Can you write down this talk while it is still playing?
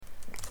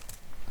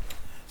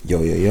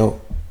Yo,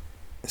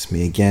 it's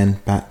me again,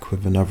 back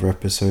with another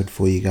episode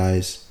for you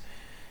guys.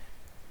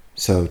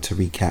 So to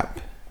recap,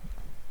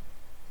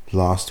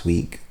 last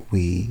week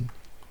we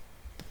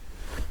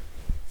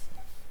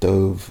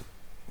dove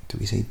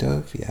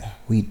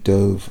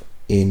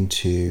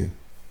into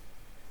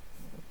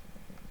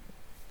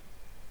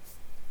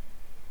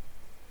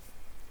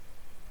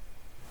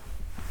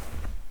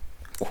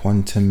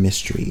quantum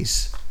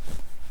mysteries.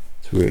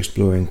 So we're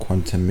exploring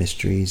quantum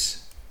mysteries.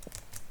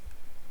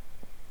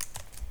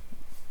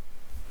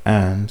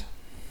 And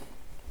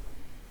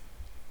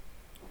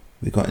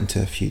we got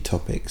into a few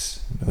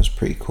topics. It was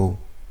pretty cool.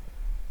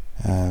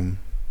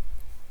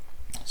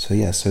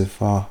 So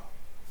far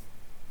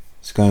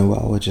it's going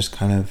well. We're just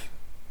kind of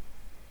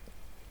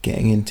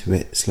getting into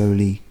it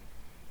slowly,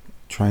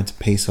 trying to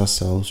pace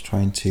ourselves,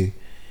 trying to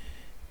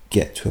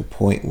get to a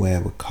point where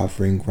we're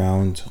covering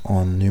ground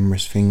on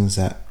numerous things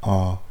that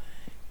are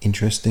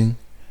interesting.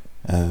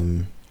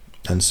 And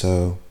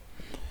so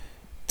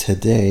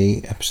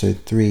today,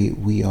 episode 3,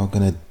 we are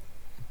going to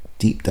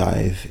deep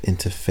dive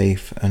into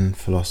faith and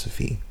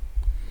philosophy.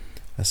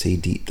 I say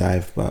deep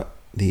dive, but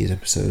these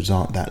episodes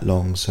aren't that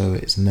long, so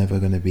it's never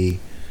going to be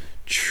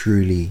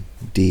truly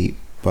deep.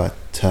 But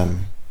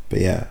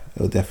yeah,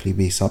 it'll definitely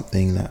be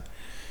something that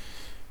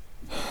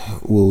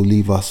will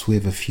leave us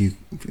with a few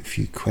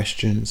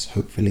questions,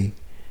 hopefully,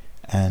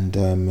 and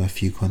a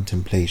few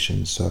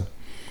contemplations. So,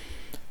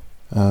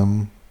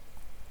 but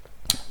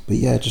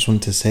yeah, I just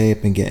wanted to say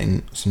I've been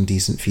getting some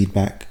decent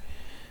feedback,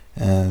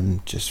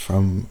 just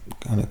from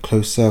kind of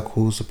close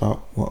circles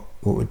about what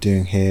we're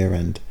doing here,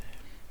 and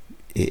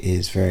it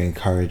is very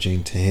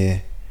encouraging to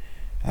hear.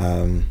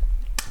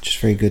 Just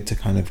very good to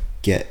kind of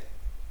get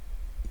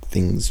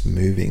things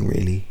moving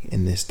really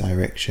in this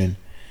direction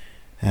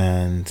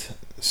and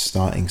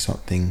starting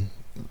something,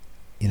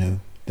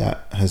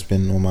 that has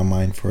been on my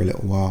mind for a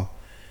little while.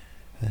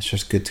 It's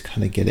just good to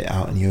kind of get it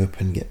out in the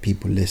open, get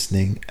people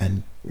listening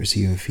and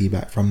receiving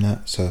feedback from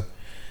that. So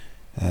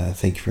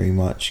thank you very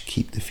much.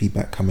 Keep the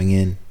feedback coming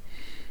in.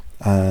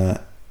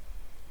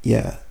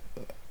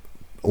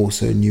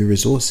 Also, new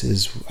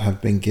resources have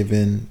been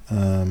given,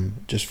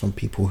 just from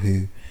people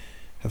who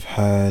have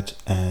heard,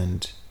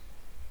 and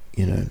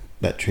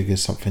that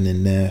triggers something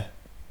in their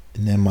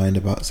mind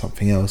about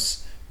something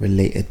else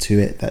related to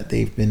it that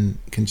they've been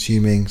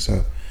consuming.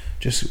 So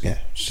just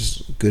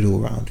good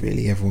all around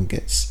really. Everyone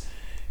gets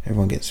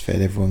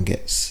fed, everyone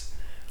gets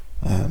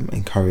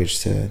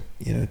encouraged to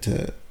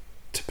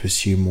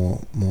pursue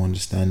more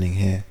understanding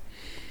here.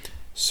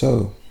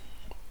 So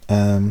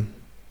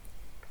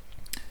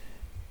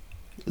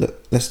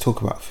look, let's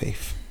talk about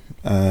faith.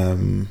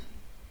 You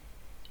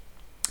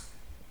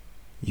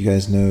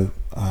guys know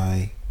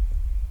I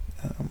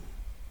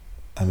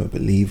am a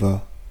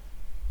believer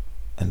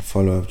and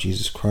follower of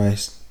Jesus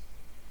Christ,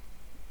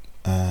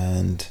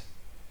 and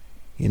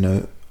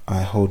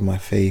I hold my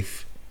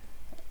faith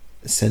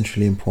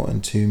essentially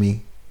important to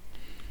me,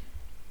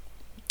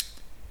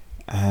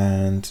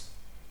 and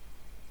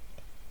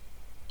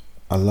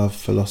I love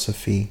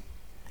philosophy.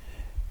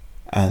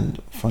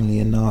 And funnily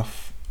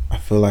enough, I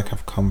feel like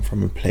I've come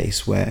from a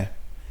place where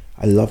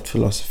I loved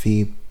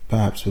philosophy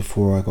perhaps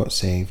before I got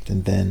saved,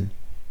 and then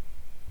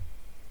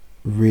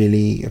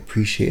really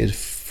appreciated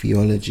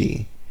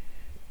theology,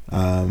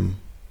 and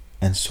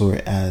saw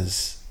it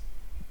as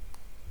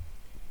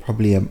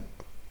probably a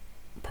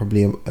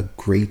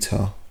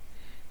greater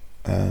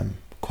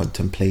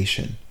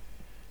contemplation,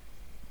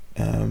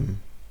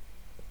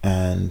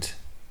 and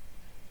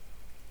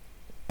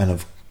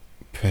of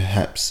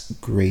perhaps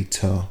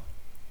greater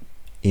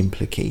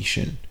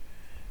implication.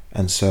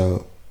 And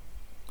so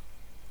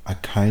I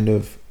kind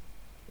of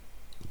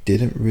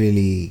didn't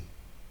really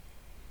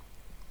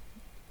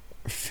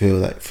feel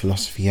like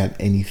philosophy had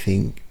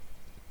anything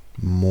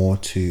more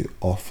to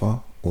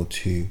offer, or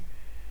to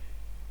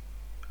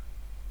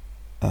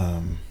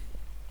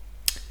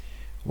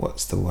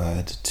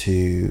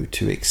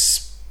to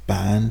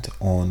expand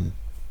on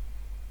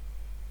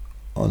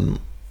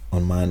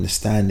my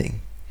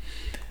understanding.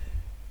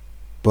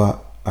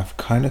 But I've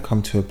kind of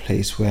come to a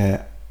place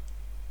where,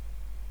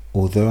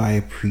 although I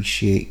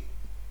appreciate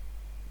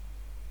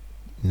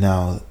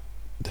now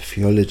the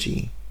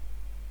theology,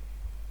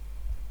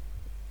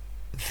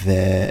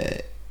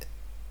 there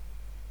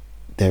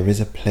is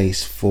a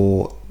place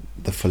for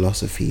the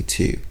philosophy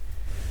to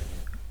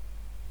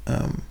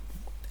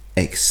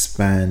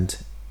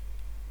expand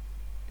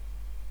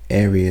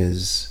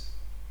areas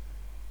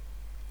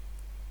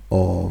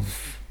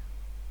of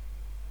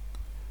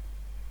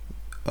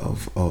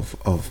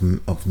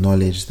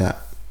knowledge that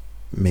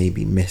may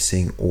be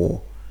missing,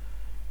 or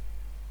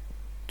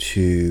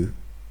to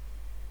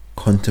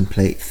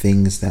contemplate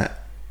things that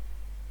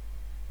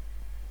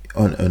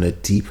on a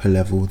deeper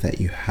level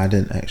that you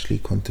hadn't actually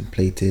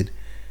contemplated.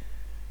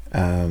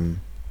 And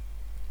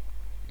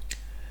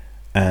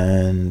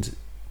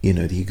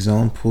the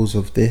examples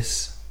of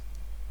this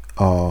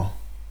are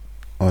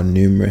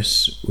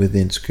numerous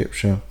within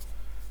scripture,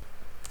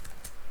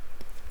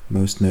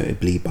 most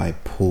notably by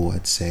Paul,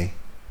 I'd say.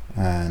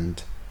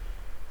 And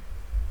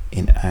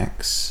in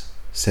Acts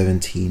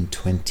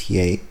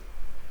 17:28,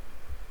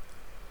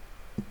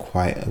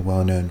 quite a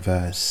well-known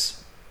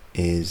verse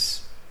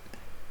is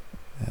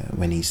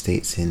when he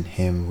states, in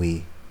him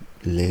we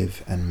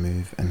live and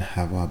move and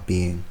have our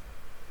being.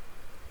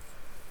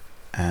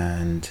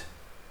 And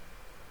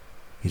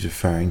he's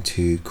referring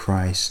to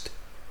Christ.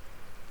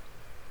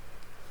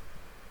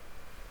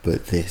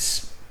 But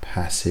this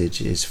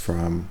passage is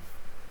from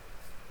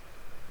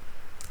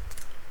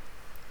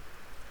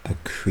a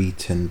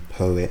Cretan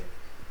poet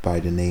by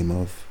the name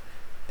of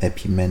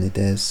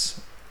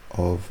Epimenides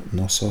of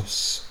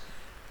Knossos,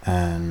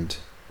 and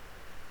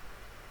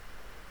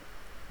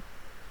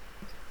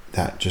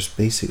that just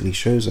basically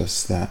shows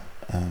us that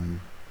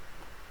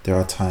there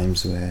are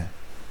times where,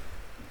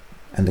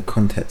 and the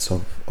context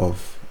of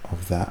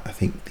that, I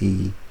think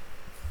the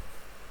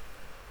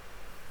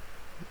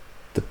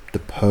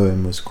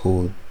poem was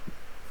called,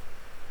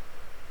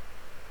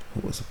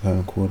 what was the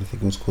poem called? I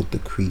think it was called The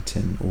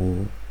Cretan,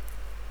 or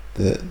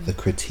the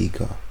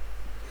Critica,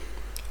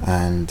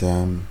 and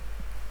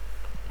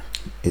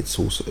it's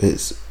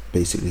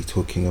basically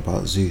talking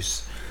about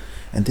Zeus.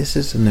 And this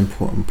is an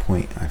important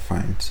point, I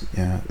find.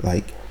 Yeah,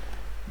 like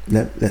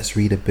let's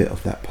read a bit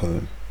of that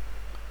poem.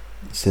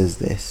 It says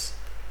this: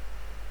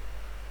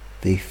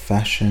 they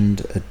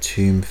fashioned a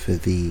tomb for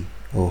thee,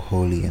 O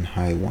holy and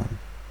high one.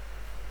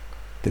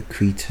 The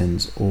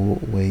Cretans,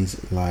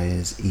 always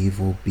liars,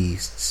 evil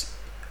beasts,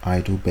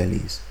 idle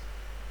bellies,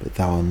 but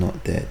thou art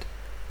not dead,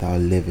 thou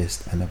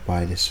livest and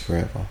abidest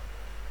forever.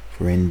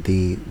 For in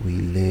thee we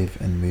live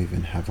and move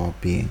and have our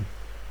being.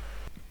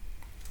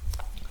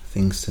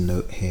 Things to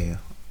note here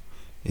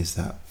is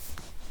that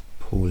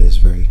Paul is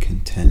very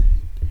content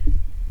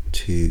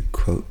to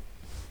quote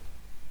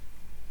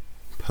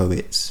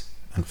poets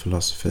and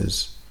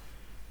philosophers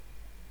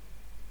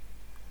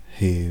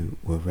who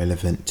were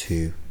relevant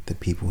to the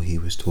people he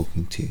was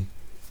talking to.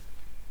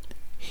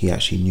 He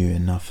actually knew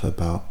enough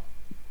about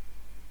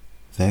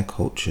their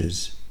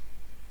cultures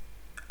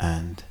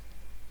and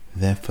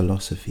their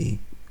philosophy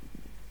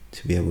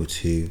to be able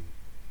to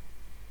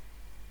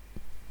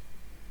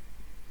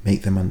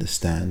make them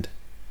understand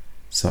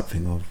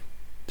something of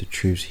the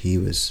truths he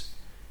was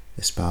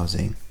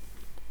espousing,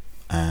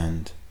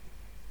 and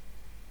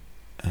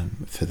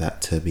for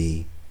that to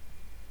be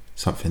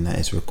something that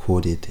is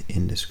recorded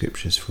in the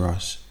scriptures for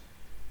us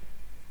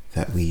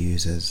that we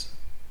use as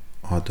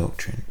our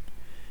doctrine.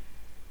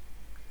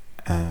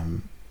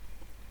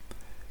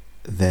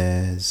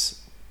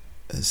 There's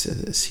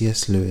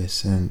C.S.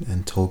 Lewis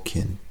and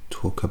Tolkien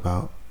talk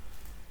about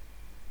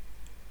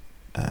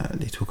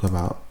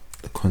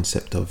the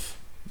concept of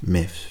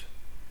myth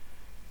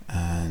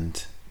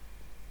and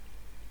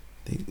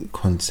the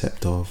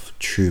concept of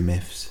true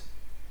myths,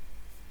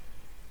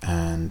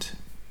 and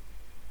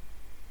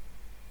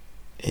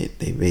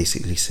they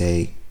basically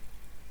say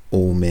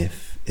all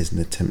myth is an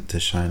attempt to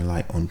shine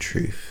light on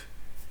truth,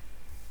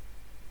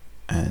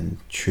 and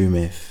true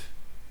myth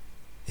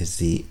is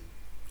the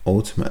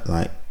ultimate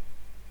light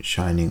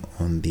shining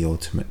on the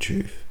ultimate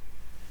truth.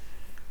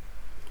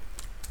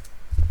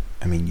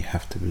 I mean, you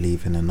have to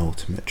believe in an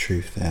ultimate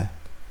truth there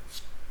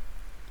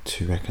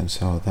to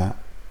reconcile that.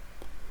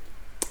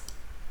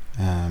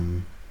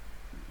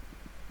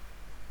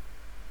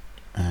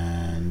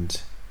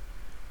 And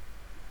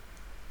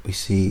we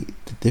see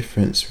the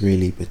difference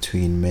really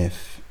between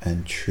myth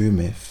and true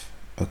myth,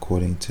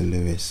 according to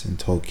Lewis and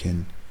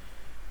Tolkien,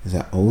 is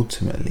that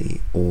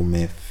ultimately all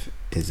myth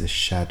is a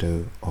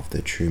shadow of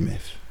the true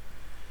myth,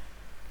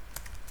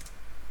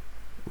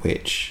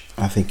 which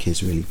I think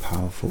is really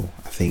powerful.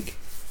 I think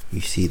you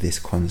see this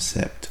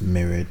concept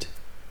mirrored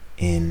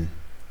in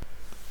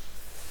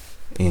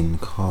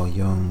Carl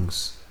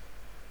Jung's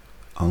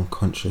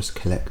unconscious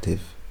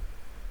collective,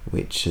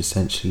 which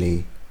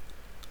essentially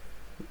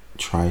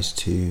tries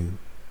to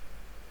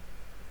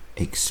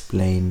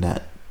explain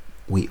that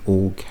we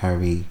all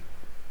carry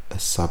a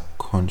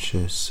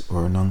subconscious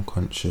or an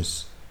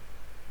unconscious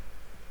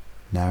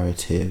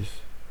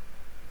narrative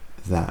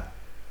that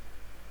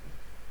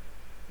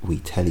we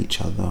tell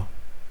each other,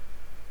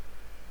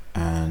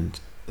 and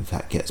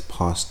that gets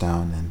passed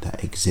down and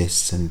that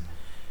exists and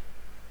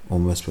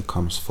almost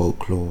becomes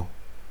folklore.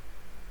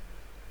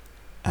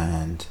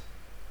 And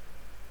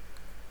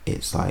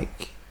it's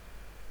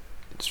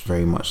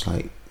very much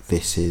like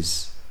this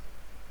is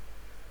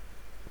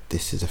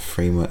a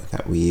framework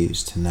that we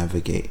use to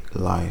navigate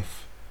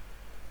life,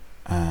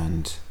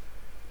 and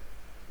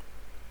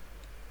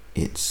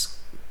it's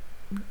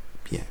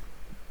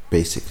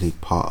basically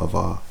part of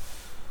our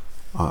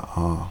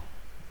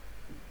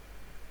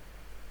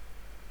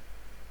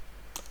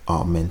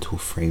mental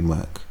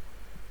framework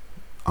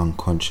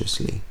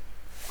unconsciously.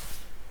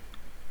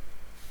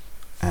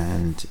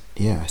 And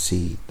I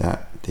see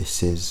that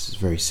this is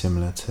very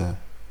similar to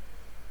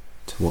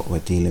what we're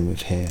dealing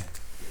with here.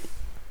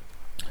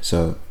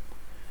 So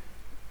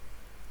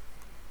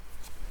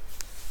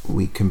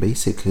we can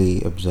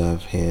basically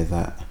observe here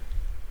that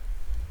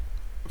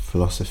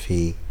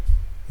philosophy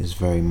is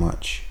very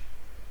much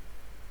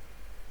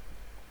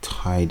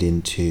tied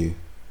into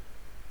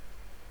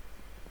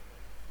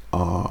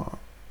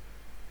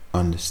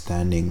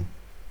understanding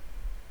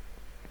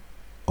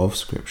of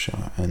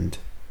Scripture, and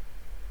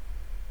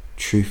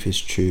truth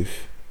is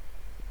truth,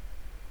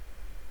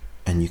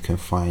 and you can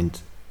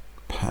find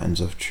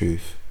patterns of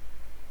truth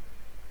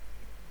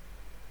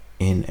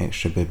in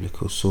extra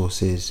biblical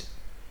sources.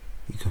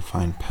 You can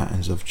find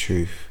patterns of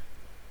truth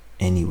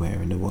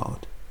anywhere in the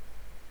world,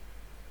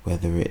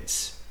 whether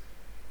it's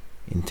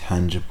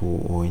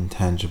intangible or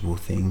intangible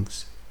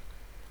things,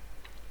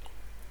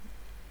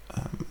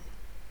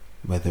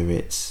 whether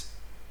it's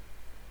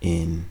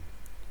in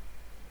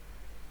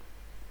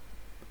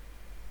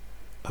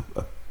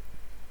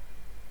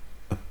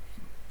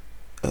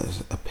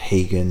a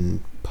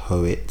pagan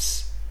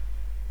poet's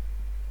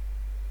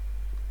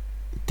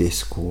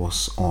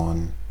discourse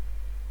on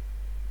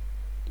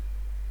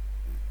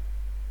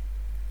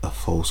a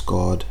false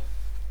god.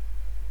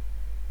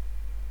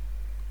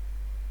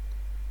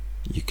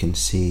 You can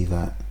see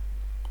that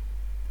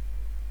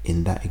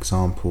in that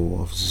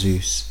example of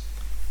Zeus,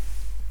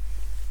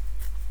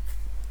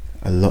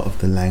 a lot of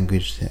the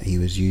language that he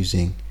was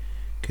using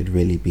could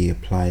really be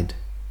applied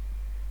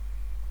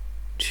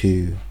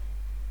to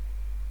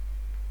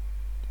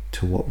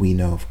what we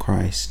know of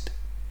Christ.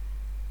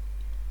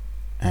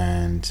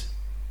 And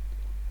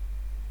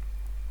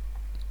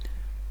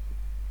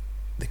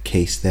the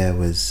case there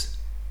was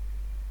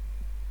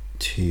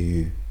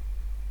to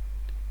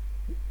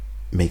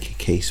make a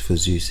case for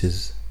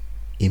Zeus's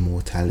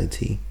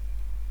immortality.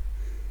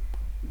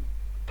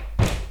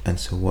 And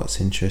so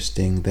what's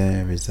interesting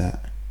there is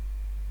that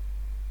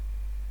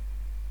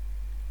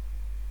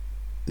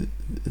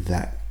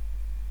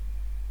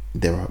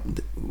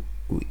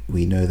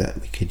we know that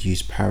we could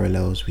use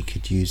parallels, we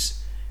could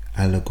use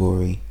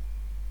allegory,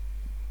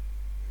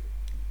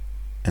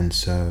 and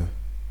so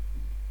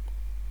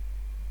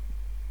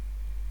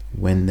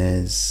when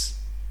there's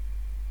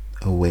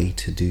a way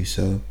to do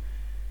so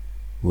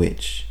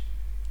which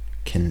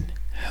can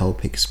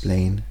help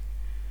explain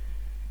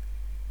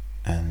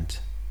and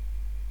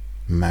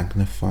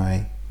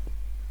magnify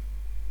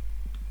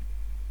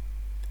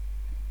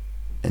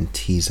and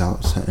tease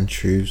out certain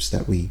truths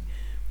that we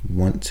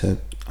want to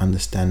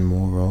understand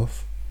more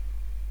of,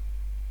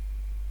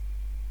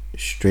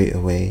 straight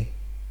away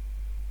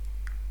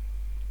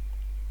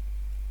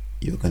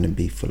you're going to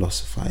be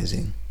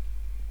philosophizing.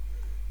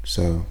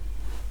 So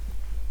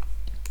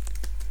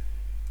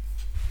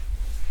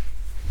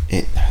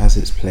it has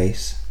its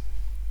place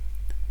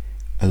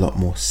a lot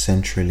more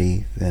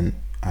centrally than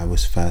I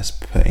was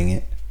first putting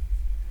it.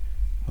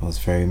 I was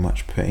very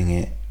much putting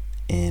it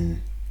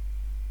in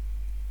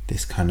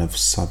this kind of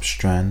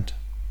substrand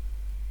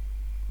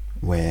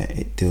where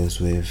it deals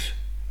with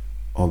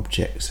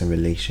objects and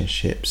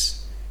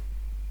relationships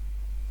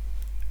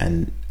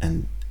and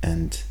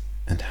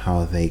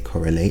how they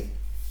correlate.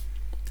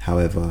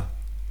 However,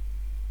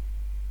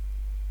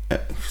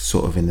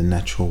 sort of in the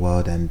natural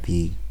world and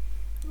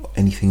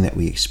anything that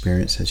we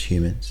experience as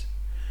humans,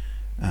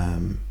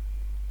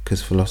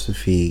 because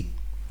philosophy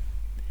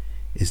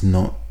is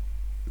not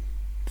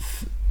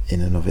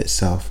in and of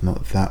itself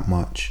not that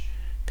much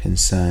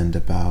concerned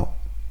about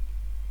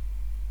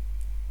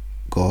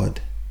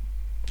God,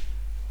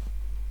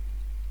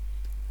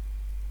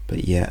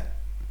 but yet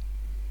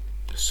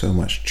so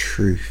much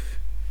truth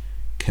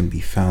can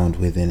be found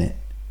within it.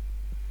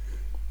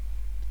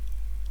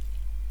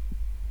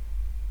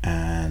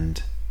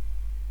 And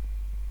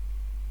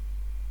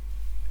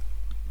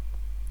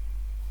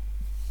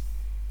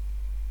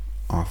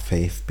our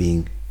faith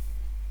being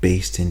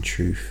based in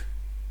truth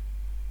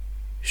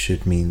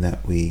should mean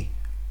that we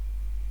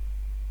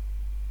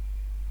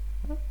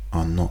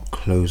are not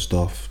closed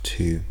off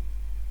to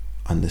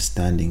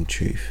understanding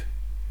truth.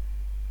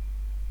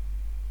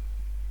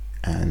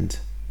 And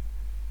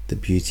the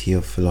beauty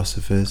of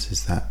philosophers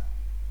is that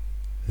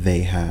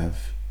they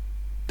have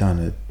done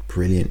a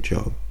brilliant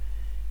job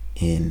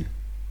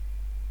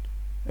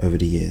over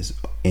the years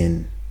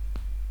in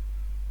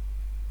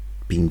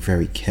being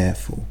very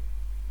careful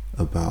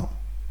about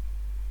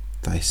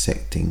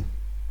dissecting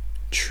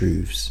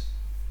truths,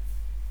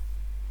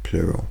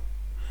 plural.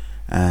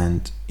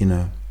 And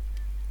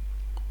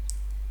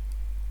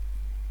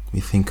we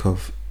think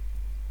of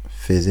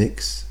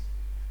physics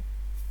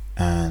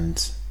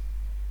and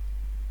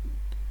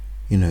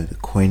the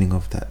coining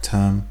of that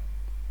term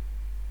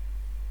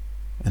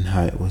and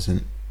how it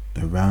wasn't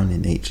around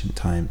in ancient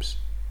times.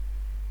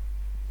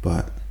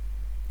 But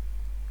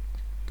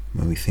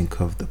when we think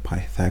of the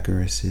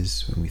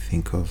Pythagoras, when we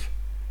think of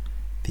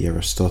the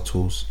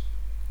Aristotles,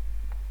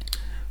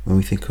 when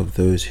we think of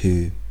those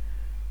who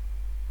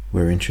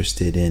were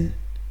interested in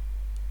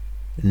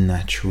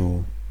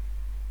natural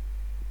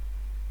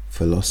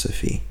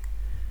philosophy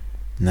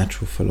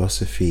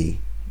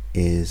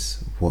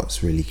is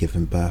what's really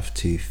given birth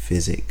to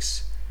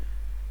physics.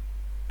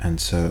 And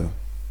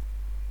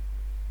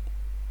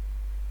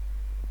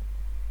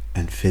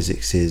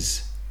physics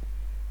is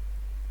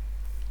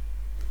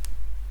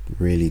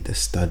really the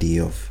study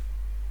of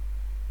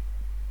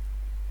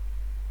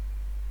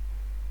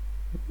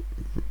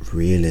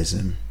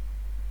realism,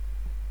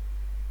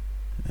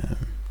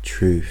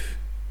 truth,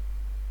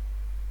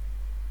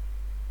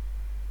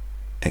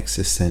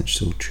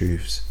 existential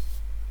truths.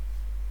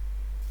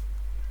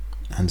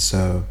 And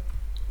so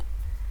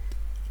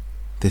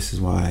this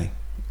is why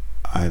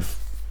I've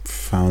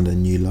found a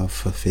new love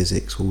for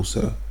physics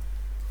also.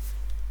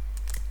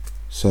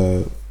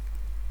 So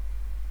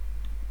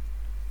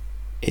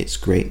it's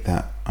great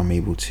that I'm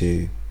able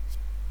to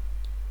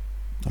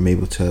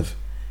have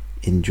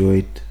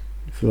enjoyed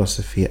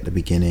philosophy at the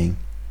beginning,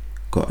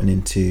 got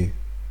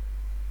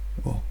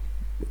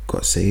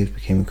saved,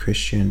 became a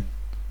Christian,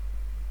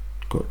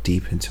 got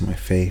deep into my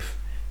faith,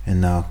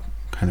 and now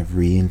kind of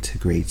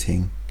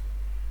reintegrating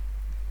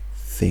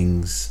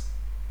things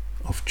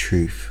of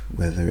truth,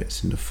 whether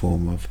it's in the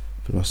form of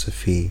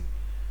philosophy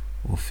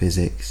or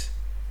physics,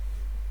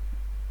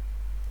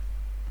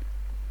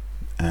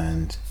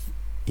 and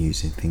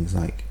using things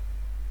like,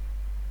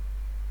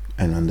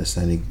 and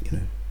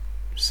understanding,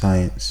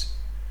 science,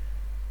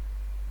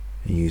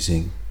 and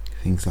using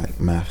things like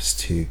maths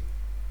to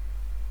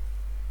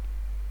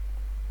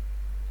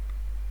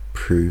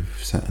prove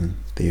certain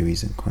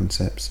theories and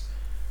concepts.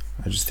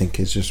 I just think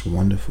it's just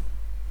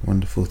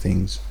wonderful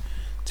things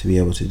to be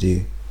able to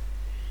do.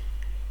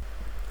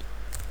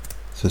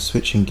 So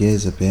switching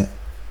gears a bit, I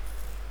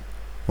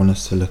want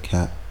us to look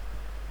at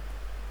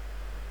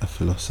a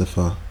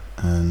philosopher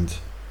and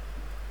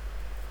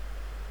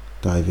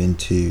dive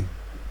into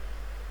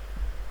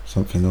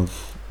something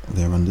of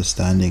their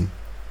understanding.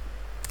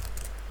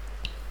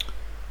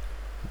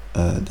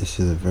 This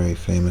is a very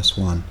famous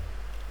one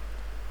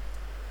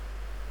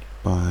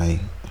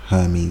by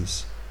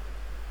Hermes,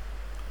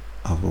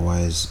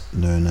 otherwise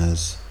known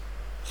as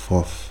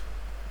Thoth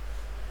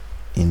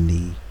in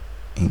the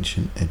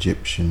ancient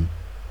Egyptian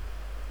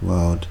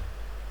world,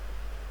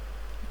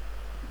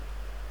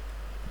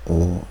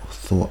 or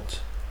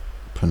thought,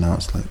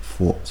 pronounced like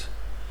thought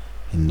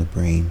in the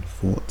brain,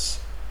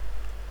 thoughts.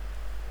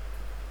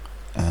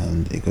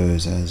 And it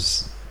goes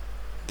as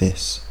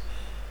this: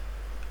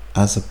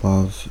 as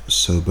above,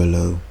 so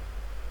below,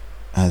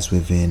 as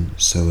within,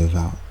 so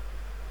without,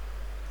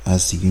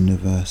 as the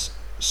universe,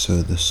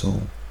 so the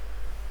soul.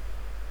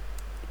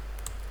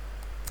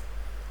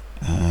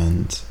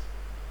 And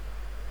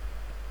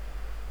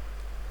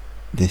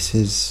this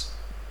is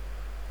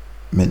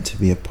meant to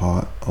be a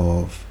part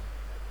of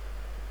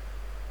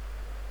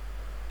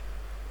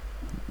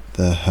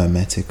the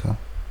Hermetica,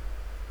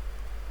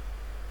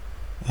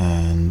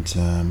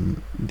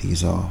 and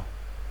these are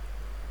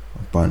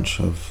a bunch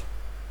of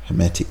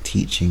Hermetic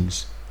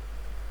teachings,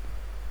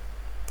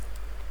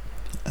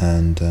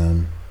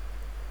 and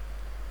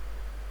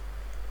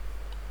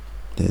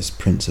there's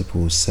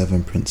principles,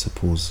 7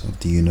 principles of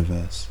the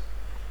universe.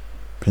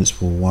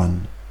 Principle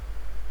 1,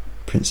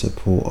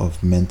 principle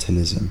of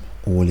mentalism,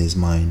 all is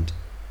mind.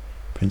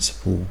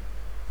 Principle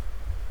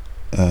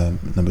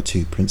number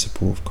 2,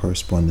 principle of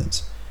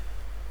correspondence,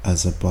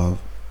 as above,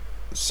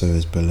 so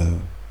is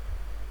below,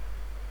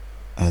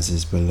 as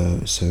is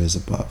below, so is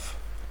above.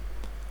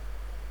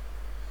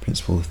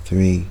 Principle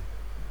 3,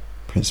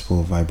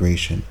 principle of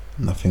vibration,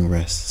 nothing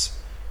rests,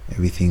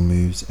 everything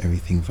moves,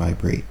 everything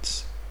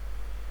vibrates.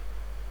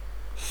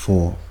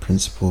 4,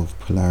 principle of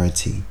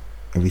polarity,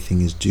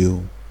 everything is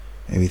dual,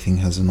 everything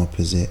has an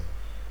opposite,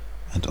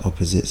 and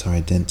opposites are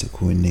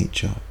identical in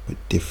nature but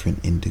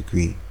different in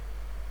degree.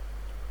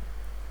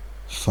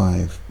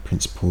 5,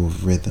 principle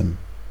of rhythm,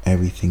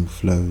 everything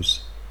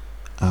flows,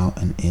 out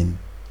and in,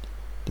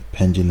 the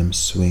pendulum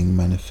swing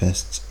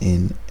manifests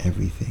in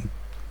everything.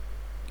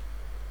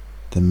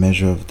 The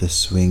measure of the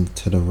swing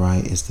to the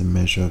right is the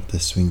measure of the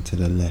swing to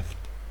the left.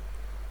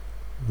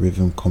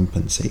 Rhythm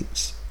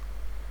compensates.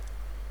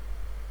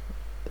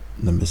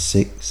 Number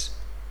 6,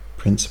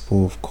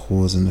 principle of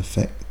cause and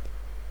effect.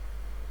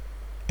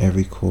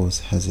 Every cause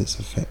has its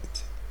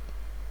effect.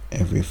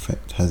 Every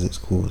effect has its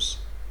cause.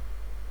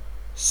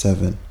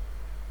 7,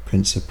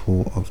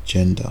 principle of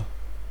gender.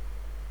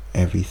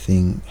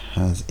 Everything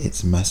has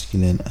its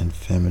masculine and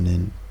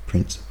feminine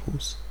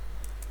principles.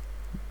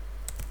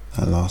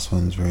 That last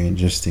one is very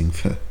interesting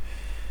for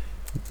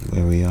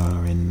where we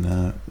are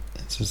in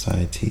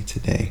society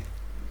today.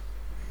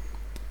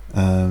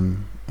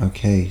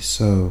 Okay,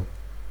 so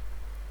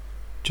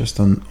just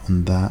on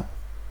that,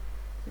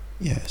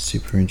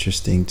 super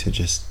interesting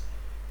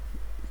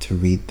to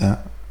read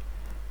that.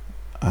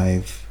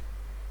 I've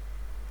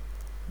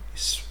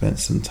spent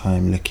some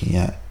time looking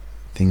at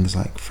things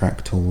like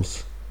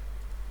fractals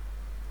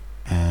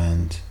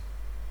and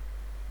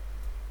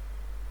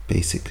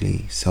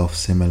basically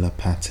self-similar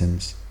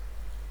patterns.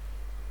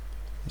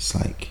 It's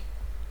like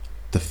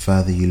the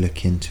further you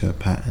look into a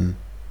pattern,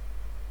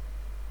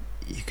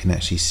 you can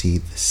actually see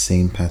the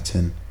same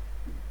pattern,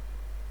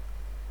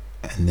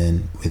 and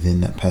then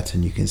within that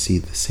pattern you can see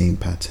the same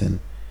pattern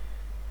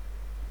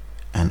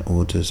and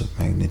orders of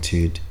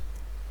magnitude.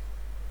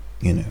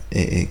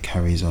 It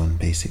carries on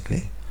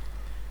basically,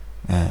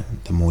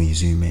 the more you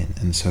zoom in.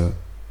 And so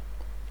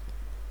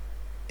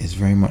it's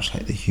very much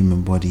like the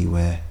human body,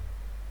 where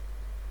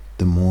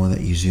the more that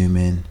you zoom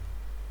in,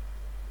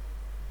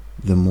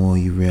 the more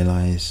you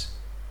realize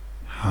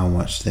how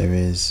much there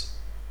is.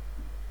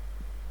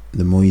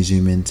 The more you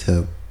zoom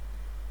into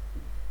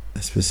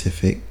a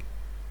specific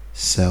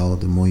cell,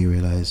 the more you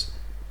realize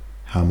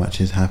how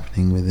much is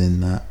happening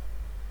within that.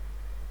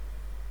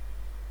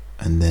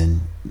 And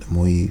then the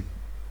more you,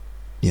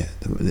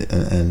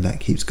 and that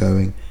keeps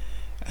going.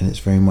 And it's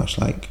very much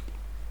like,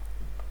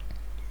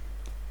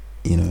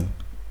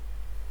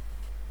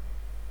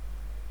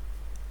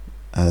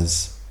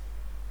 as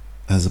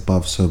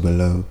above, so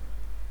below.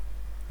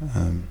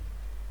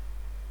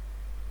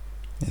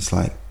 It's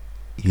like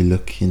you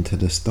look into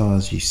the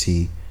stars, you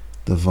see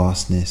the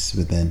vastness,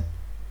 but then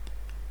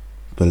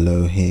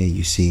below here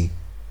you see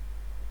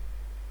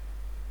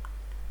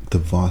the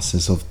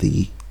vastness of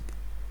the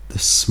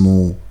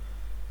small,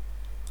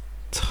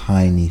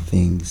 tiny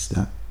things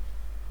that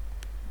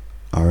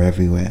are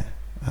everywhere.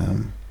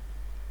 I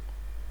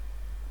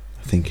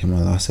think in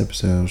my last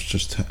episode I was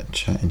just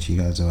chatting to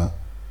you guys about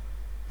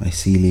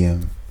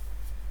mycelium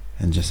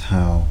and just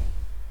how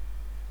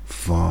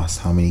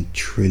vast, how many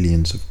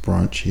trillions of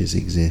branches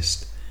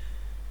exist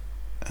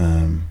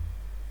in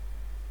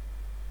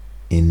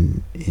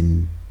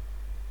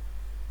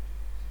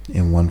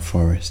one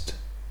forest,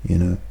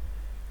 and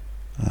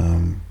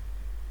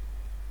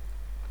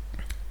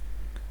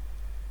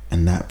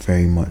that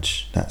very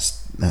much,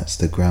 that's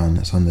the ground,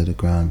 that's under the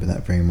ground, but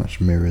that very much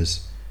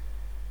mirrors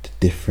the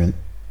different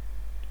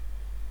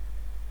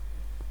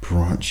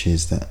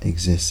branches that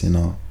exist in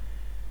our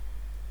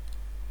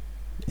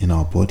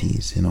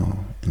bodies, in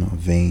our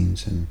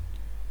veins. And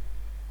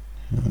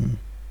I'm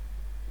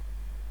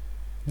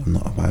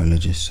not a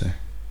biologist, so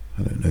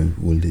I don't know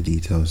all the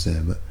details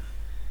there, but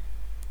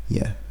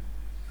yeah,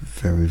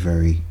 very,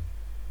 very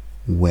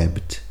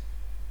webbed,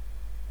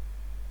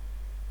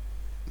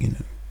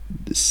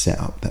 the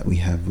setup that we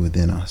have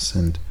within us.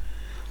 And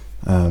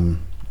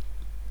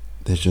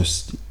there's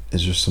just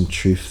some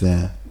truth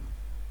there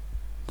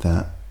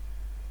that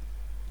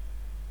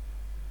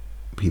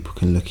people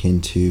can look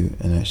into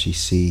and actually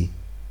see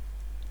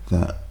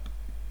that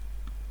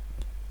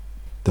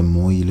the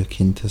more you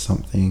look into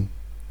something,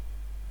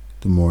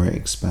 the more it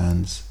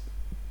expands.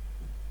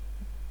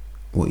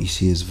 What you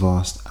see is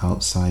vast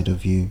outside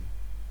of you.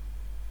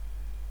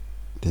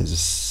 There's a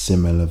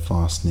similar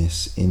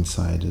vastness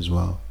inside as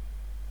well.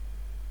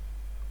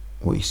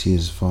 What you see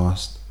is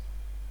vast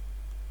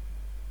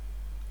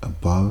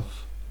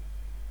above.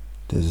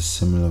 There's a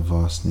similar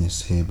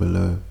vastness here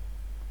below.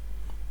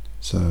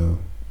 So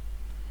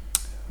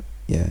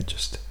yeah,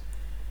 just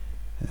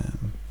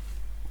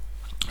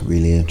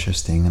really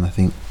interesting. And I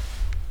think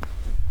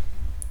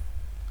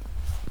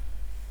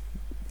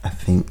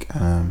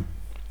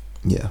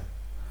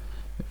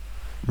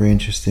very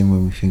interesting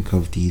when we think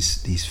of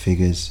these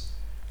figures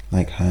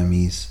like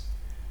Hermes.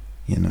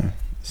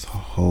 It's a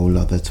whole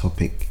other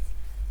topic,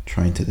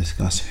 trying to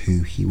discuss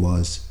who he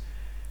was.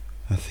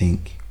 I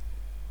think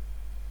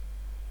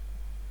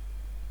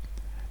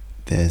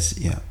there's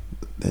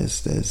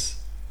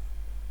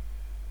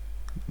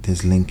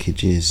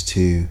linkages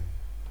to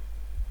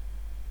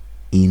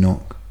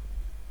Enoch,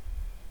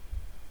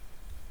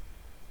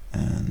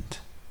 and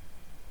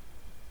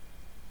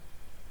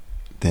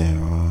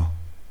there are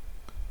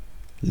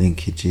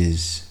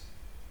linkages,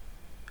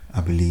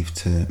 I believe,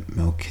 to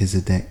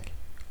Melchizedek,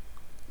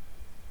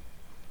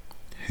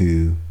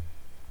 who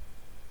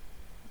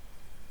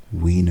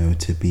we know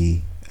to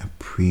be a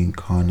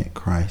pre-incarnate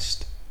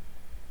Christ.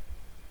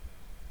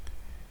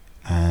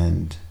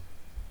 And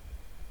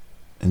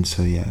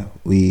so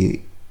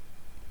we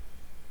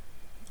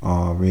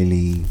are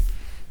really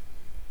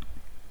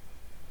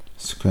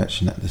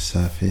scratching at the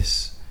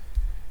surface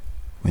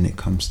when it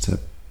comes to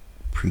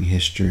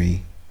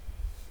prehistory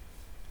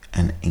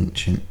and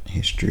ancient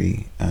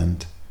history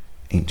and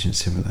ancient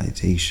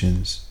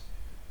civilizations,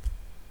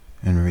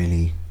 and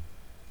really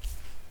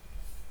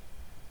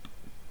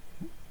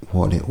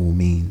what it all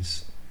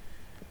means.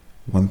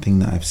 One thing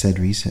that I've said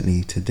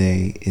recently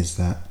today is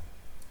that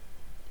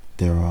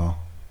there are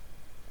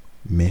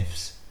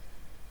myths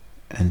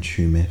and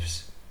true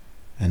myths,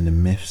 and the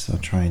myths are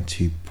trying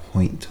to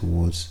point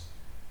towards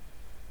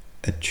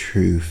a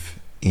truth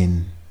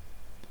in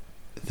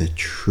the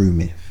true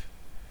myth.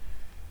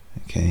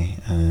 Okay,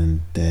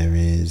 and there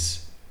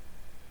is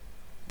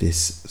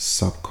this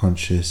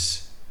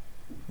subconscious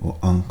or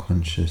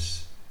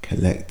unconscious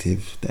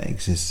collective that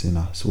exists in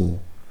us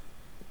all,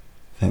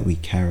 that we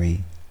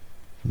carry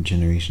from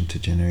generation to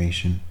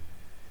generation.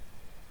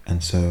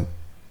 And so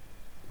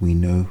we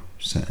know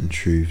certain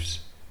truths,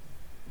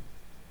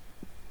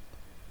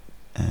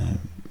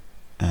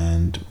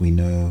 and we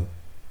know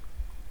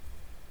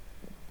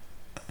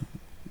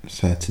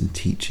certain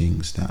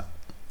teachings that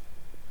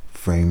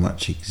very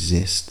much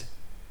exist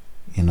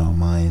in our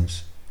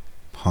minds,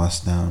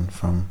 passed down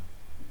from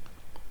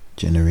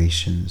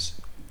generations.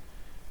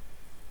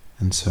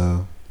 And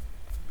so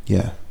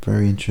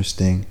very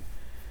interesting.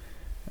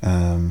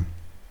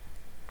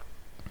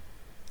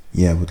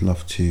 Would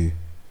love to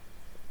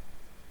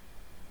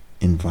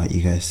invite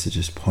you guys to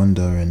just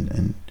ponder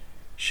and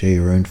share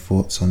your own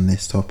thoughts on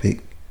this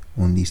topic,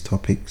 on these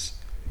topics.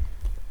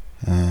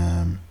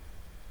 Let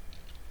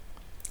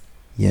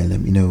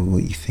me know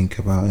what you think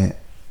about it.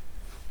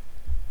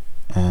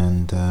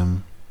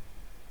 and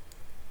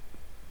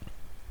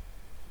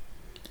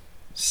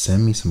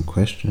send me some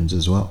questions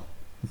as well.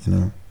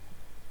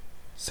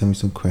 Send me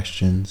some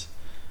questions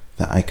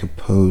that I could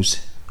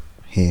pose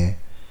here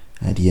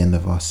at the end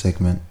of our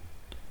segment,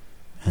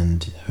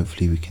 and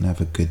hopefully we can have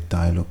a good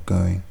dialogue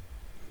going,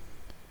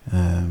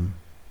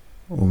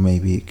 or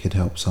maybe it could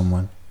help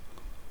someone.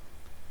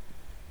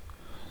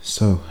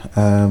 So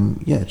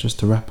just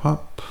to wrap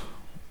up,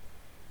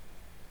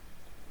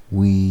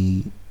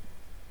 we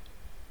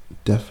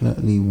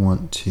definitely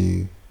want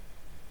to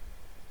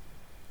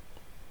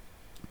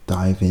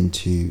dive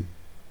into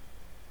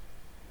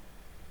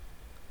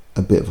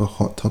a bit of a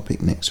hot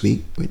topic next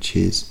week, which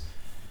is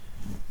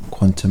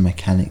quantum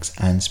mechanics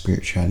and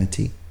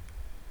spirituality,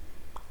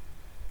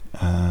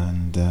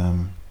 and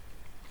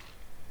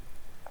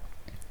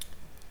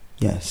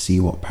see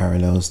what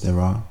parallels there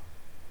are,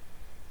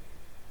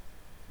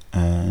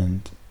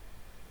 and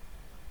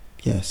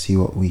see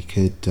what we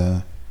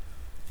could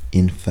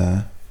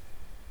infer.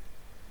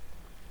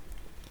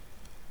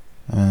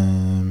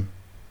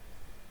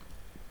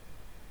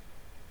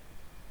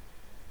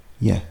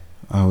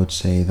 I would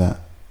say that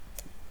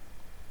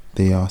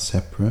they are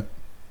separate.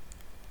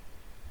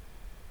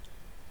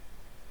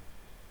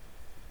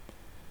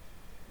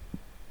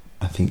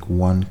 I think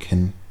one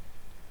can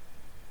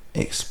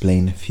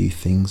explain a few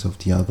things of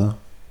the other.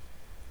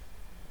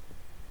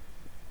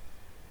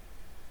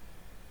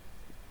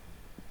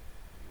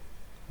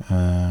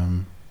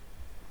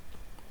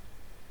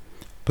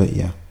 But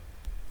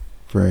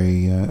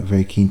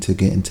very keen to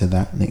get into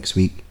that next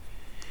week.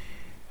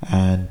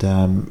 And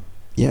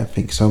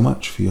thanks so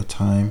much for your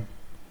time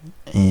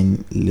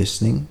in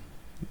listening,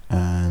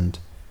 and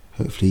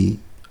hopefully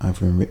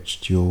I've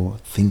enriched your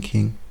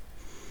thinking,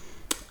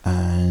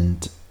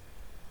 and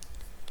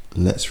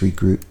let's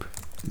regroup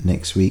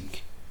next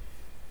week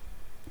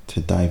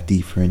to dive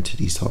deeper into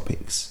these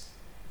topics.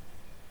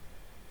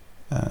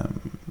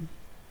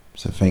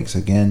 So thanks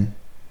again.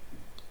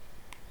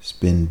 It's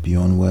been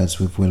Beyond Words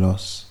with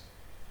Willos,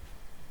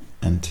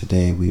 and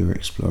today we were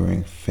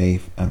exploring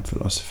faith and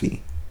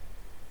philosophy.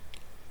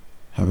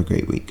 Have a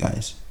great week,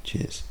 guys.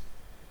 Cheers.